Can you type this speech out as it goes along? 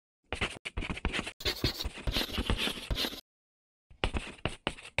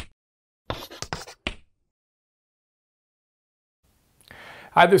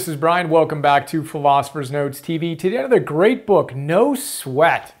Hi, this is Brian. Welcome back to Philosopher's Notes TV. Today, another great book, No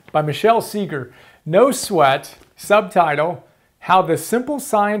Sweat, by Michelle Segar. No Sweat, subtitle, How the Simple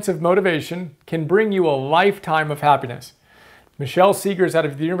Science of Motivation Can Bring You a Lifetime of Happiness. Michelle Segar is out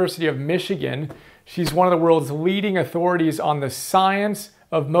of the University of Michigan. She's one of the world's leading authorities on the science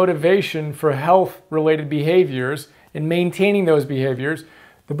of motivation for health-related behaviors and maintaining those behaviors.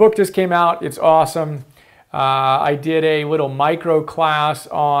 The book just came out. It's awesome. I did a little micro class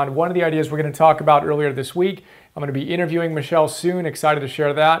on one of the ideas we're going to talk about earlier this week. I'm going to be interviewing Michelle soon. Excited to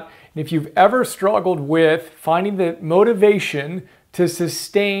share that. And if you've ever struggled with finding the motivation to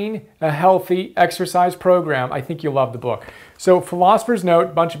sustain a healthy exercise program, I think you'll love the book. So Philosopher's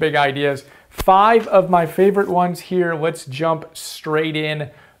Note, bunch of big ideas. 5 of my favorite ones here. Let's jump straight in.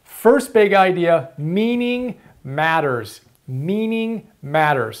 First big idea, meaning matters. Meaning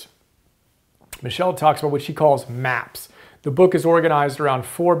matters. Michelle talks about what she calls MAPS. The book is organized around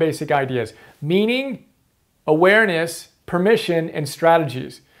 4 basic ideas: meaning, awareness, permission, and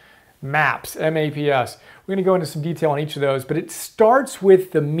strategies. MAPS, M-A-P-S. We're going to go into some detail on each of those, but it starts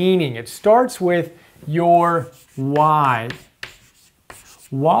with the meaning. It starts with your why.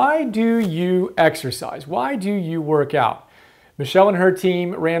 Why do you exercise? Why do you work out? Michelle and her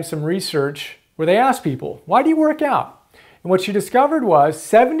team ran some research where they asked people, why do you work out? And what she discovered was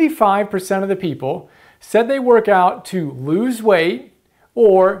 75% of the people said they work out to lose weight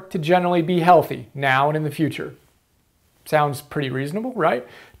or to generally be healthy now and in the future. Sounds pretty reasonable, right?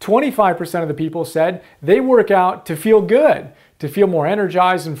 25% of the people said they work out to feel good, to feel more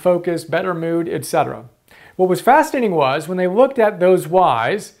energized and focused, better mood, etc. What was fascinating was when they looked at those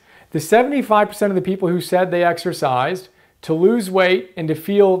whys, the 75% of the people who said they exercised to lose weight and to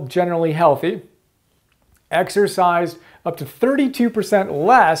feel generally healthy exercised up to 32%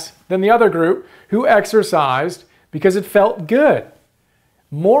 less than the other group who exercised because it felt good.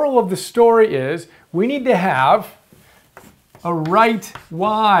 Moral of the story is we need to have a right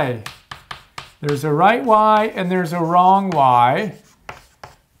why. There's a right why and there's a wrong why.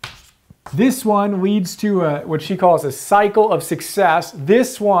 This one leads to what she calls a cycle of success.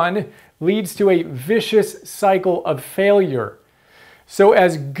 This one leads to a vicious cycle of failure. So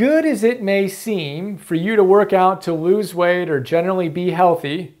as good as it may seem for you to work out to lose weight or generally be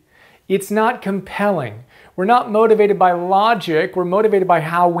healthy, it's not compelling. We're not motivated by logic, we're motivated by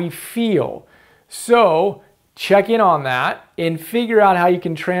how we feel. So check in on that and figure out how you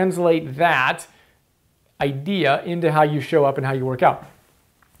can translate that idea into how you show up and how you work out.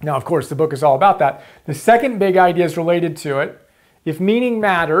 Now, of course, the book is all about that. The second big idea is related to it. If meaning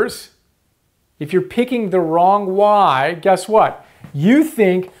matters, if you're picking the wrong why, guess what? You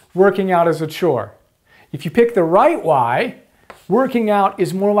think working out is a chore. If you pick the right why, working out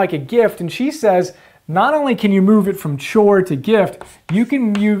is more like a gift. And she says, not only can you move it from chore to gift, you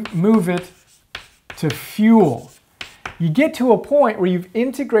can move it to fuel. You get to a point where you've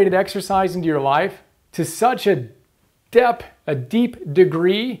integrated exercise into your life to such a deep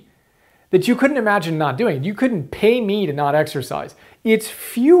degree that you couldn't imagine not doing it. You couldn't pay me to not exercise. It's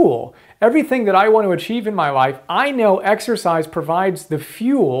fuel. Everything that I want to achieve in my life, I know exercise provides the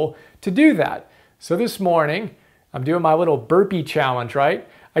fuel to do that. So this morning, I'm doing my little burpee challenge, right?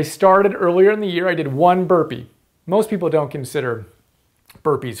 I started earlier in the year, I did 1 burpee. Most people don't consider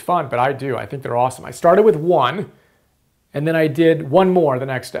burpees fun, but I do. I think they're awesome. I started with 1, and then I did 1 more the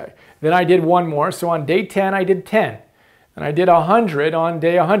next day. Then I did 1 more, so on day 10, I did 10. And I did 100 on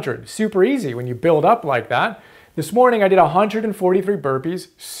day 100. Super easy when you build up like that. This morning I did 143 burpees,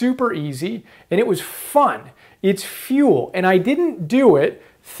 super easy, and it was fun. It's fuel, and I didn't do it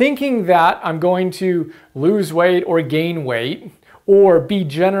thinking that I'm going to lose weight or gain weight or be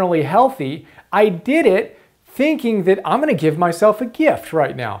generally healthy. I did it thinking that I'm gonna give myself a gift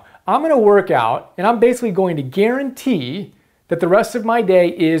right now. I'm gonna work out, and I'm basically going to guarantee that the rest of my day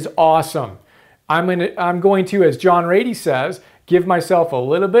is awesome. I'm going to, as John Rady says, give myself a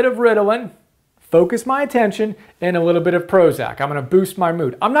little bit of Ritalin, focus my attention, and a little bit of Prozac. I'm going to boost my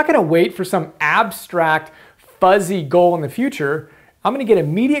mood. I'm not going to wait for some abstract, fuzzy goal in the future. I'm going to get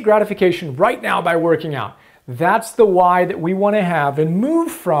immediate gratification right now by working out. That's the why that we want to have and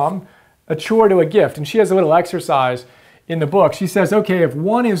move from a chore to a gift. And she has a little exercise in the book. She says, okay, if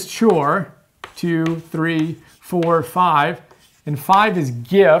 1 is chore, 2, 3, 4, 5, and 5 is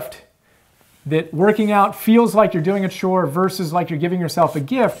gift, that working out feels like you're doing a chore versus like you're giving yourself a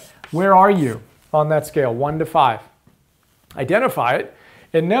gift, where are you on that scale, 1 to 5? Identify it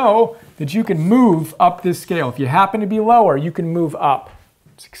and know that you can move up this scale. If you happen to be lower, you can move up.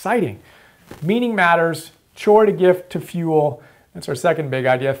 It's exciting. Meaning matters, chore to gift to fuel. That's our second big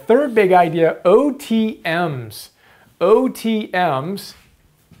idea. Third big idea, OTMs. OTMs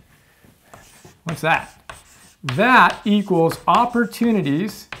What's that? That equals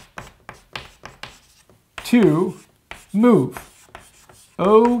opportunities to move.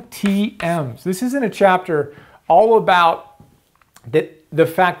 OTMs. This is in a chapter all about the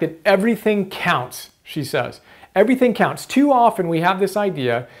fact that everything counts, she says. Everything counts. Too often we have this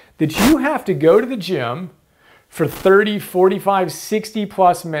idea that you have to go to the gym for 30, 45, 60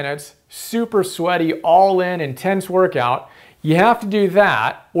 plus minutes, super sweaty, all in, intense workout. You have to do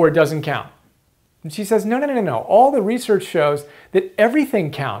that or it doesn't count. And she says, no. All the research shows that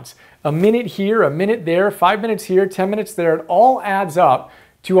everything counts. A minute here, a minute there, 5 minutes here, 10 minutes there, it all adds up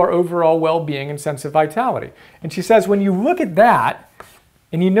to our overall well-being and sense of vitality. And she says, when you look at that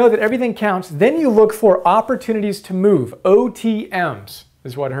and you know that everything counts, then you look for opportunities to move. OTMs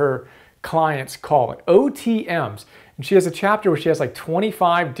is what her clients call it. OTMs. And she has a chapter where she has like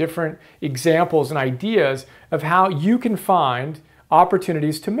 25 different examples and ideas of how you can find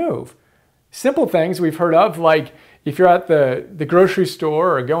opportunities to move. Simple things we've heard of, like if you're at the grocery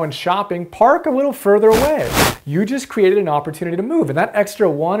store or going shopping, park a little further away. You just created an opportunity to move, and that extra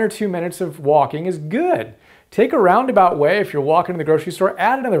 1 or 2 minutes of walking is good. Take a roundabout way. If you're walking to the grocery store,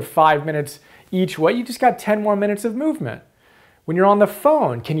 add another 5 minutes each way. You just got 10 more minutes of movement. When you're on the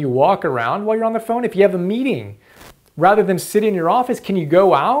phone, can you walk around while you're on the phone? If you have a meeting, rather than sit in your office, can you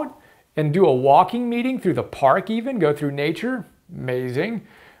go out and do a walking meeting through the park even, go through nature? Amazing.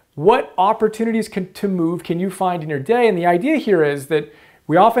 What opportunities to move can you find in your day? And the idea here is that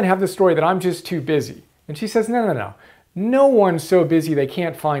we often have the story that I'm just too busy. And she says, no. No one's so busy they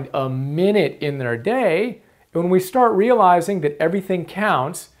can't find a minute in their day. And when we start realizing that everything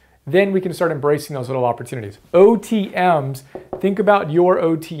counts, then we can start embracing those little opportunities. OTMs, think about your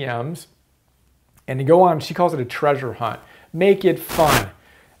OTMs. And to go on, she calls it a treasure hunt. Make it fun.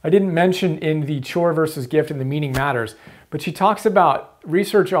 I didn't mention in the chore versus gift and the meaning matters, but she talks about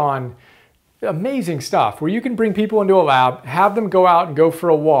research on amazing stuff where you can bring people into a lab, have them go out and go for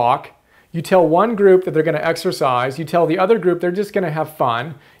a walk. You tell one group that they're going to exercise. You tell the other group they're just going to have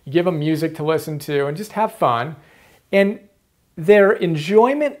fun. You give them music to listen to and just have fun. And their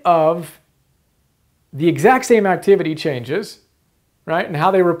enjoyment of the exact same activity changes, right? And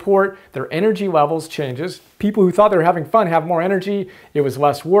how they report their energy levels changes. People who thought they were having fun have more energy. It was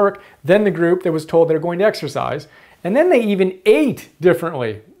less work than the group that was told they're going to exercise. And then they even ate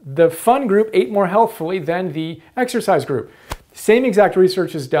differently. The fun group ate more healthfully than the exercise group. Same exact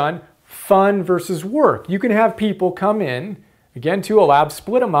research is done, fun versus work. You can have people come in, again, to a lab,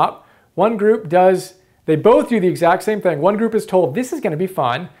 split them up. One group they both do the exact same thing. One group is told, this is going to be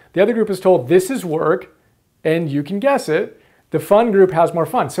fun. The other group is told, this is work, and you can guess it. The fun group has more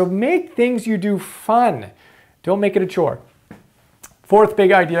fun. So make things you do fun. Don't make it a chore. Fourth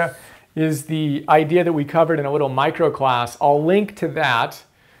big idea is the idea that we covered in a little micro class. I'll link to that.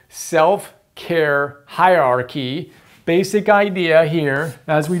 Self-care hierarchy. Basic idea here,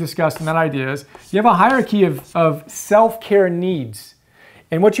 as we discussed in that idea, is you have a hierarchy of self-care needs.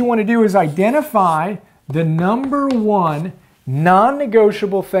 And what you want to do is identify the number one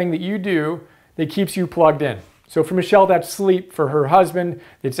non-negotiable thing that you do that keeps you plugged in. So for Michelle, that's sleep. For her husband,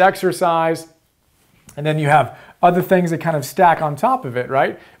 it's exercise. And then you have other things that kind of stack on top of it,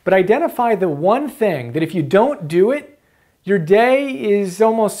 right? But identify the one thing that if you don't do it, your day is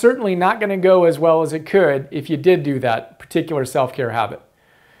almost certainly not going to go as well as it could if you did do that particular self-care habit.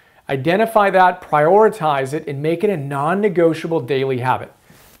 Identify that, prioritize it, and make it a non-negotiable daily habit.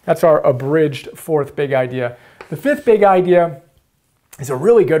 That's our abridged fourth big idea. The fifth big idea is a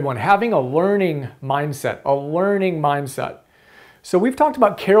really good one, having a learning mindset, So we've talked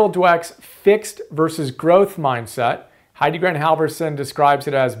about Carol Dweck's fixed versus growth mindset. Heidi Grant Halverson describes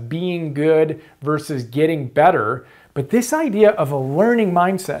it as being good versus getting better. But this idea of a learning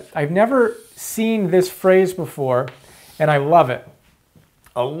mindset, I've never seen this phrase before, and I love it.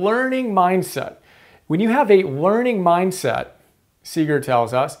 A learning mindset. When you have a learning mindset, Segar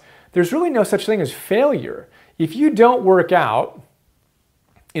tells us, there's really no such thing as failure. If you don't work out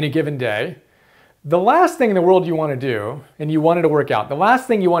in a given day, the last thing in the world you want to do, and you wanted to work out, the last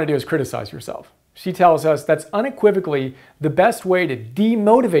thing you want to do is criticize yourself. She tells us that's unequivocally the best way to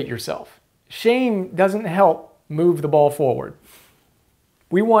demotivate yourself. Shame doesn't help move the ball forward.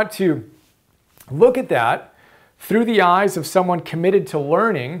 We want to look at that through the eyes of someone committed to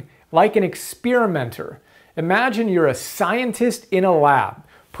learning, like an experimenter. Imagine you're a scientist in a lab.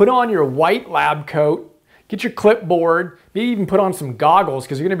 Put on your white lab coat, get your clipboard, maybe even put on some goggles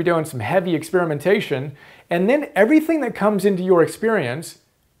because you're going to be doing some heavy experimentation, and then everything that comes into your experience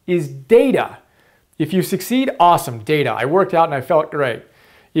is data. If you succeed, awesome, data. I worked out and I felt great.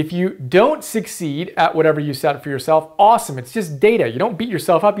 If you don't succeed at whatever you set for yourself, awesome, it's just data. You don't beat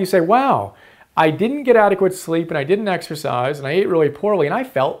yourself up, you say, wow, I didn't get adequate sleep and I didn't exercise and I ate really poorly and I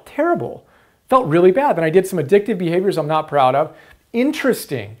felt terrible. Felt really bad. Then I did some addictive behaviors I'm not proud of.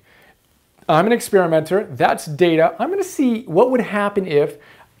 Interesting. I'm an experimenter. That's data. I'm going to see what would happen if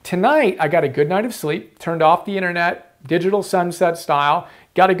tonight I got a good night of sleep, turned off the internet, digital sunset style,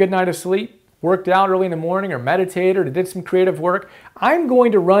 got a good night of sleep, worked out early in the morning or meditated or did some creative work. I'm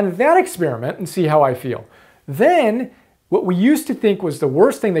going to run that experiment and see how I feel. Then what we used to think was the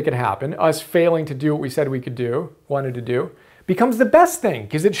worst thing that could happen, us failing to do what we said we could do, wanted to do, becomes the best thing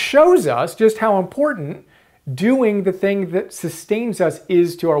because it shows us just how important doing the thing that sustains us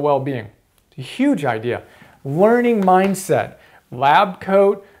is to our well-being. It's a huge idea. Learning mindset, lab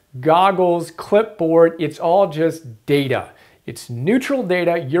coat, goggles, clipboard, it's all just data. It's neutral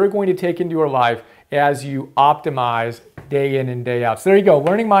data you're going to take into your life as you optimize day in and day out. So there you go,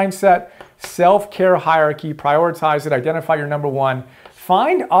 learning mindset, self-care hierarchy, prioritize it, identify your number one,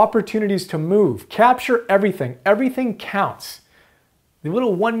 find opportunities to move, capture everything. Everything counts. The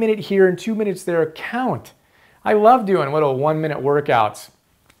little 1 minute here and 2 minutes there count. I love doing little 1 minute workouts.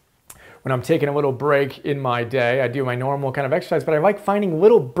 When I'm taking a little break in my day, I do my normal kind of exercise, but I like finding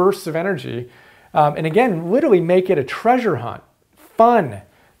little bursts of energy. And again, literally make it a treasure hunt. Fun,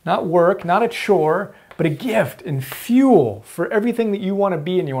 not work, not a chore, but a gift and fuel for everything that you want to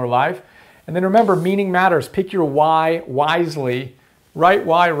be in your life. And then remember, meaning matters. Pick your why wisely. Right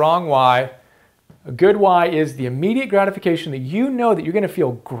why, wrong why. A good why is the immediate gratification that you know that you're going to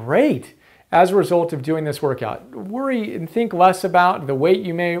feel great as a result of doing this workout. Worry and think less about the weight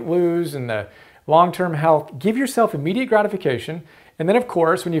you may lose and the long-term health. Give yourself immediate gratification. And then, of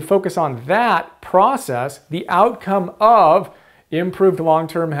course, when you focus on that process, the outcome of improved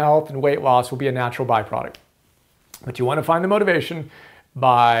long-term health and weight loss will be a natural byproduct. But you want to find the motivation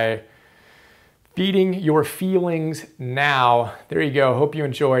by feeding your feelings now. There you go. Hope you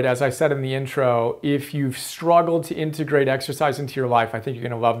enjoyed. As I said in the intro, if you've struggled to integrate exercise into your life, I think you're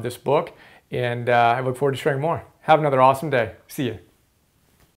going to love this book. And I look forward to sharing more. Have another awesome day. See you.